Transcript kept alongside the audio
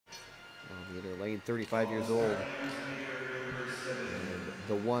playing 35 years old. And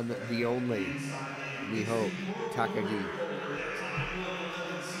the one, the only, Miho Takagi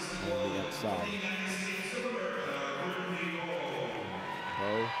on the outside.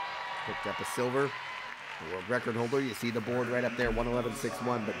 Bo picked up a silver. The world record holder, you see the board right up there,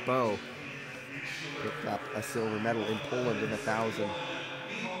 111.61, but Bo picked up a silver medal in Poland in 1,000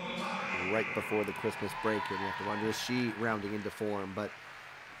 right before the Christmas break. And you have to wonder, is she rounding into form? But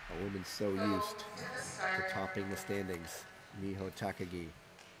a woman so used to topping the standings. Miho Takagi,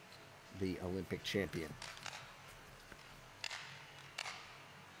 the Olympic champion.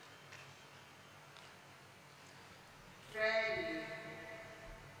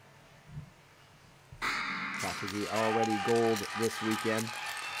 Takagi already gold this weekend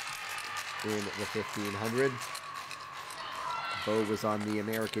in the 1500. Bo was on the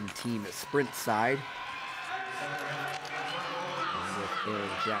American team sprint side. And with Aaron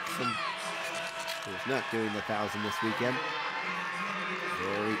Jackson, who's not doing the 1,000 this weekend.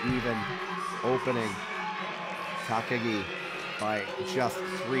 Very even opening. Takagi by just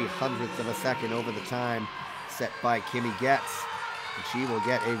 0.03 of a second over the time set by Kimi Getz. And she will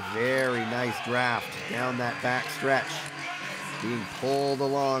get a very nice draft down that back stretch. Being pulled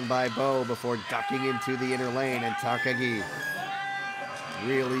along by Bo before ducking into the inner lane, and Takagi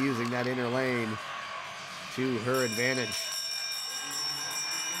really using that inner lane to her advantage.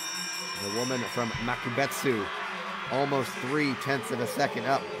 The woman from Makubetsu, almost 0.3 of a second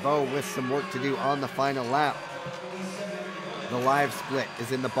up. Bo with some work to do on the final lap. The live split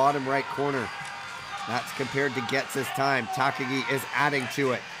is in the bottom right corner. That's compared to Getz's time. Takagi is adding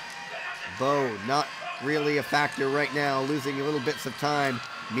to it. Bo not really a factor right now, losing little bits of time.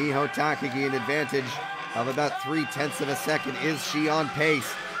 Miho Takagi an advantage of about 0.3 of a second. Is she on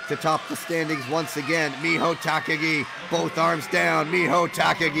pace to top the standings once again? Miho Takagi, both arms down. Miho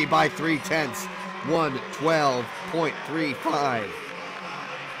Takagi by 0.3, 112.35.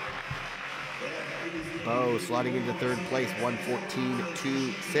 Bo slotting into third place,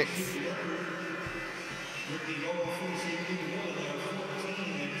 114.26.